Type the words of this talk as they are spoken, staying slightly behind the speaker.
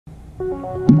Hello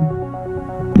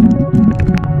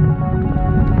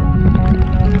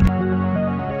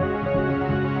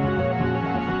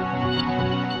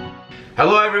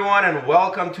everyone and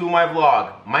welcome to my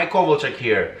vlog. Mike Kovalchuk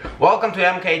here. Welcome to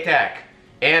MK Tech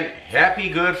and happy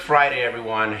Good Friday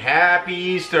everyone. Happy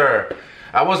Easter.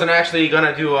 I wasn't actually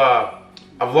gonna do a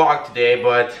vlog today,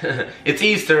 but it's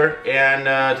Easter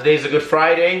and today's a Good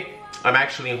Friday. I'm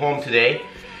actually home today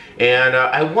and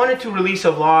I wanted to release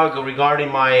a vlog regarding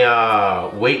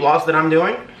my weight loss that I'm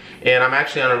doing, and I'm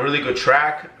actually on a really good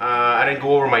track. I didn't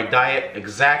go over my diet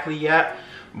exactly yet,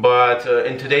 but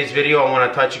in today's video I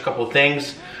want to touch a couple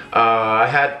things. I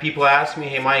had people ask me,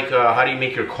 hey Mike, how do you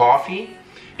make your coffee?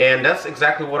 And that's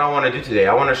exactly what I want to do today.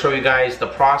 I want to show you guys the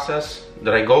process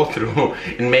that I go through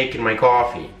in making my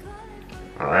coffee.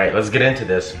 Alright, let's get into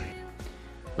this.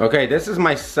 Okay, this is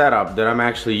my setup that I'm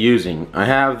actually using. I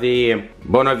have the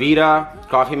Bonavita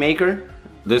coffee maker.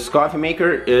 This coffee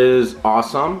maker is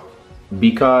awesome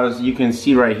because you can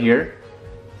see right here,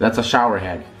 that's a shower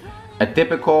head. A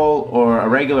typical or a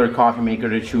regular coffee maker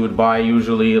that you would buy,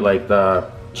 usually like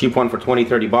the cheap one for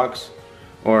 20-30 bucks,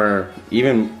 or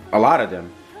even a lot of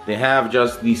them, they have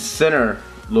just the center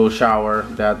little shower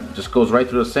that just goes right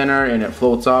through the center and it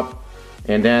floats up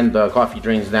and then the coffee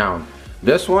drains down.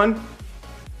 This one,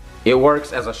 it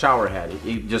works as a shower head.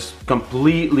 It just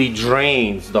completely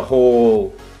drains the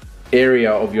whole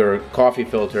area of your coffee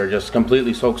filter, just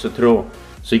completely soaks it through,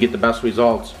 so you get the best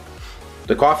results.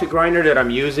 The coffee grinder that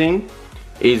I'm using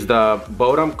is the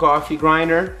Bodum coffee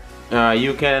grinder.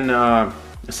 You can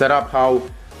set up how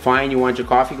fine you want your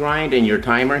coffee grind and your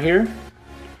timer here.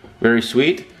 Very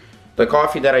sweet. The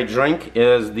coffee that I drink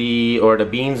is the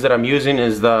beans that I'm using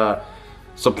is the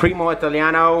Supremo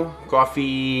Italiano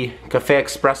Cafe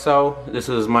Espresso. This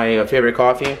is my favorite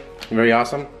coffee. Very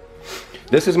awesome.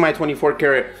 This is my 24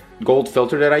 karat gold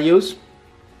filter that I use.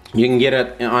 You can get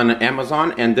it on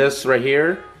Amazon, and this right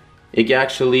here, it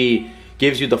actually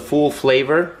gives you the full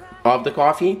flavor of the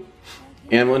coffee,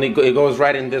 and when it goes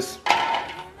right in this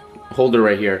holder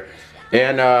right here.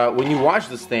 And when you wash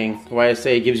this thing, why I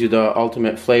say it gives you the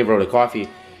ultimate flavor of the coffee,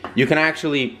 you can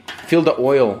actually feel the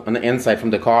oil on the inside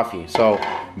from the coffee. So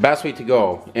best way to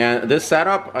go. And this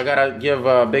setup, I gotta give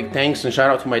a big thanks and shout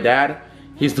out to my dad.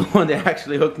 He's the one that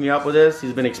actually hooked me up with this.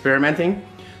 He's been experimenting,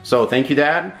 so thank you,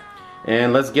 Dad.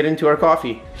 And let's get into our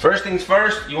coffee. First things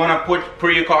first, you want to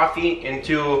pour your coffee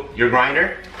into your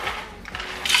grinder.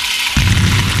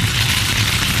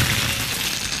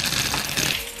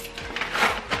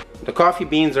 The coffee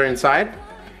beans are inside,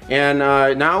 and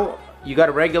now you got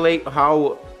to regulate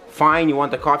how fine you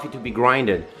want the coffee to be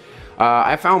grinded.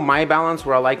 I found my balance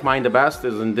where I like mine the best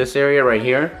is in this area right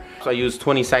here. So I use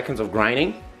 20 seconds of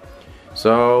grinding.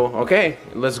 So okay,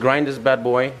 let's grind this bad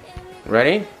boy.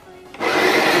 Ready?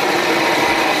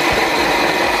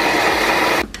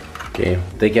 Okay,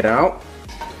 take it out,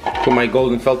 put my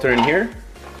golden filter in here,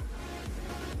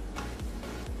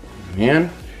 and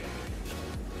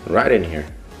right in here.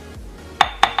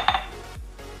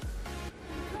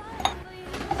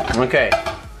 Okay,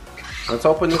 let's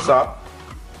open this up.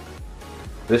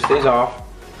 This stays off,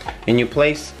 and you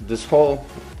place this whole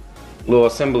little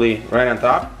assembly right on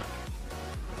top,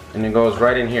 and it goes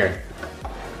right in here.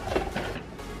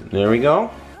 There we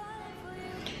go.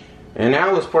 And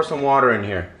now let's pour some water in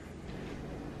here.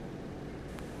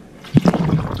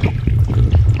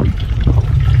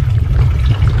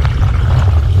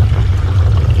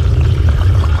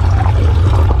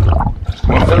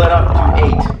 Fill it up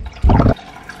to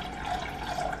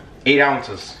 8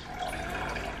 ounces.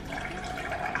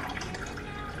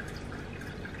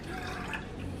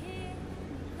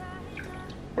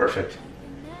 Perfect.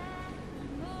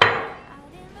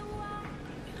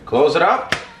 Close it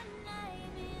up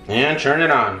and turn it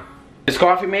on. This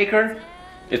coffee maker,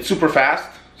 it's super fast,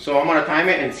 so I'm gonna time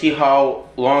it and see how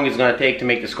long it's gonna take to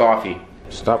make this coffee.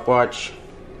 Stopwatch,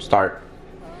 start.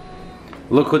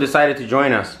 Look who decided to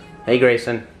join us. Hey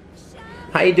Grayson.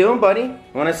 How you doing, buddy?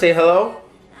 Wanna say hello?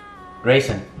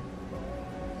 Grayson.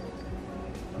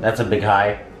 That's a big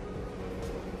hi.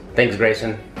 Thanks,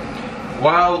 Grayson.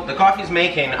 While the coffee's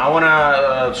making, I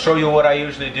wanna show you what I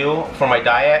usually do for my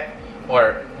diet,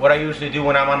 or what I usually do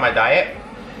when I'm on my diet.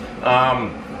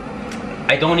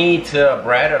 I don't eat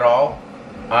bread at all.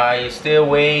 I stay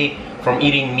away from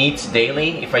eating meats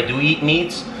daily. If I do eat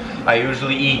meats, I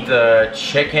usually eat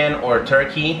chicken or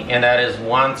turkey, and that is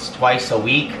once, twice a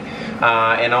week.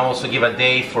 And I also give a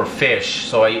day for fish,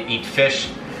 so I eat fish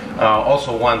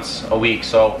also once a week.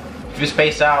 So if you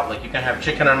space out, like you can have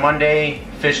chicken on Monday,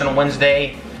 fish on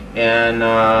Wednesday, and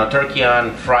turkey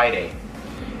on Friday.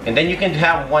 And then you can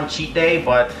have one cheat day,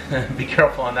 but be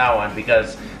careful on that one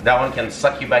because that one can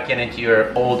suck you back into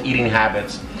your old eating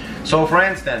habits. So for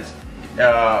instance,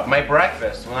 my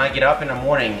breakfast, when I get up in the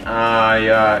morning,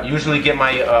 I usually get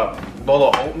my bowl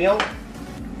of oatmeal.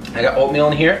 I got oatmeal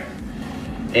in here.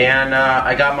 And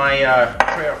I got my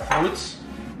tray of fruits.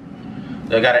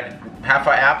 I got half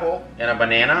an apple and a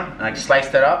banana. I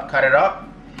sliced it up, cut it up.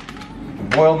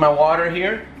 Boiled my water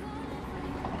here.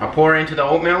 I pour it into the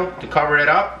oatmeal to cover it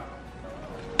up.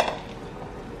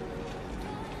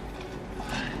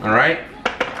 Alright.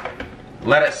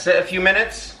 Let it sit a few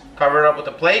minutes. Cover it up with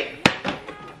a plate.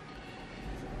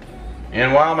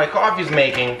 And while my coffee's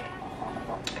making,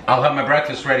 I'll have my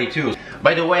breakfast ready too.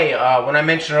 By the way, when I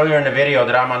mentioned earlier in the video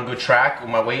that I'm on good track with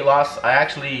my weight loss, I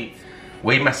actually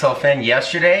weighed myself in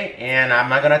yesterday, and I'm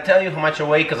not gonna tell you how much I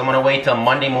weighed because I'm gonna wait till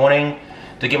Monday morning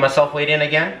to get myself weighed in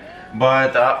again.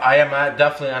 But I am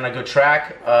definitely on a good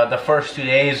track. The first 2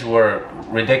 days were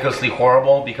ridiculously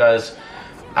horrible because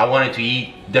I wanted to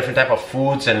eat different type of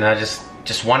foods, and I was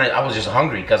just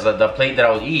hungry because the plate that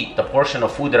I would eat, the portion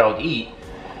of food that I would eat,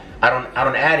 I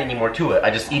don't add any more to it.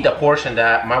 I just eat the portion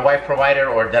that my wife provided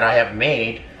or that I have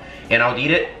made, and I'll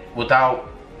eat it without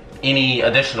any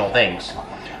additional things.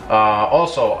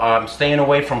 Also, I'm staying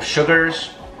away from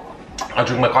sugars. I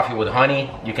drink my coffee with honey.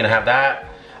 You can have that.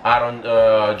 I don't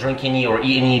drink any or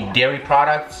eat any dairy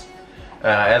products,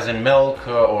 as in milk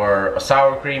or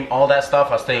sour cream. All that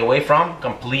stuff I stay away from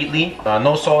completely.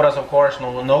 No sodas, of course.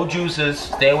 No juices.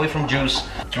 Stay away from juice.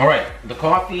 All right, the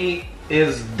coffee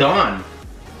is done.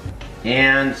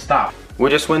 And stop. We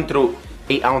just went through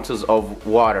 8 ounces of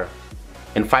water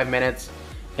in 5 minutes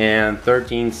and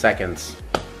 13 seconds.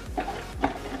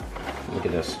 Look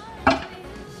at this.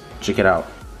 Check it out.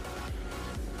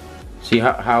 See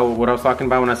how what I was talking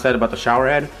about when I said about the shower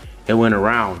head? It went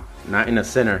around, not in the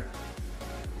center.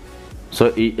 So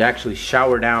it actually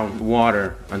showered down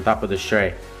water on top of the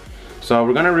tray. So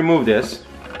we're gonna remove this.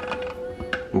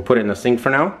 We'll put it in the sink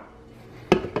for now.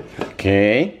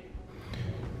 Okay.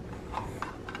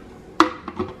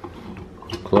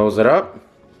 Close it up.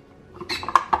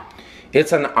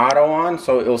 It's an auto on,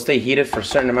 so it'll stay heated for a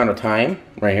certain amount of time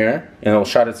right here, and it'll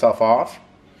shut itself off.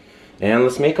 And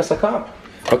let's make us a cup.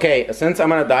 Okay, since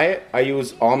I'm on a diet, I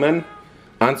use almond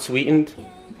unsweetened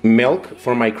milk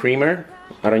for my creamer.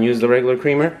 I don't use the regular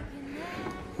creamer.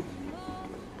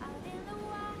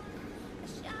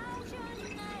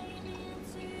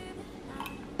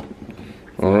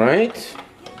 All right.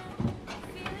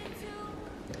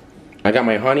 I got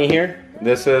my honey here.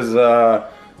 This is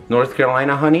North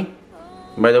Carolina honey.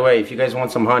 By the way, if you guys want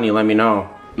some honey, let me know.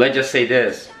 Let's just say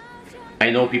this.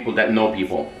 I know people that know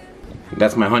people.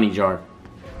 That's my honey jar.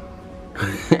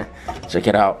 Check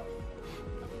it out.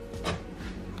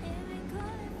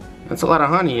 That's a lot of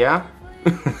honey, yeah?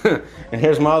 And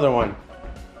here's my other one.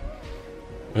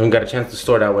 I haven't got a chance to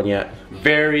store that one yet.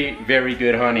 Very, very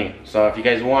good honey. So if you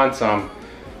guys want some,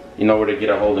 you know where to get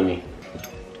a hold of me.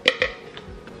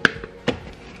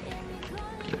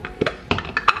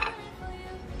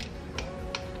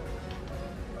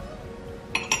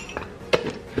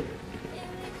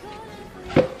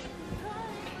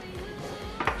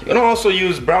 You can also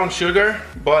use brown sugar,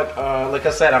 but like I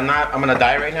said, I'm gonna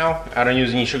diet right now. I don't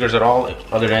use any sugars at all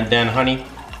other than honey.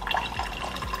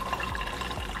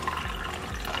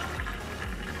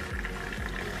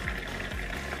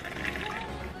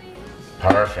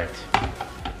 Perfect.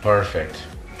 Perfect.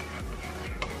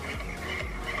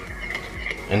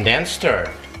 And then stir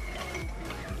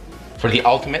for the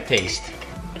ultimate taste.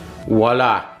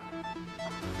 Voila.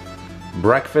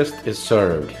 Breakfast is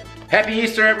served. Happy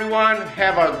Easter, everyone.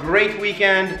 Have a great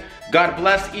weekend. God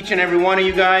bless each and every one of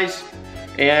you guys.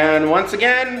 And once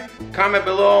again, comment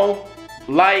below,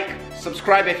 like,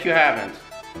 subscribe if you haven't.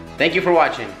 Thank you for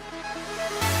watching.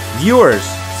 Viewers,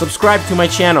 subscribe to my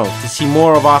channel to see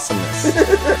more of awesomeness.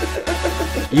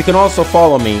 You can also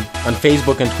follow me on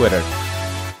Facebook and Twitter.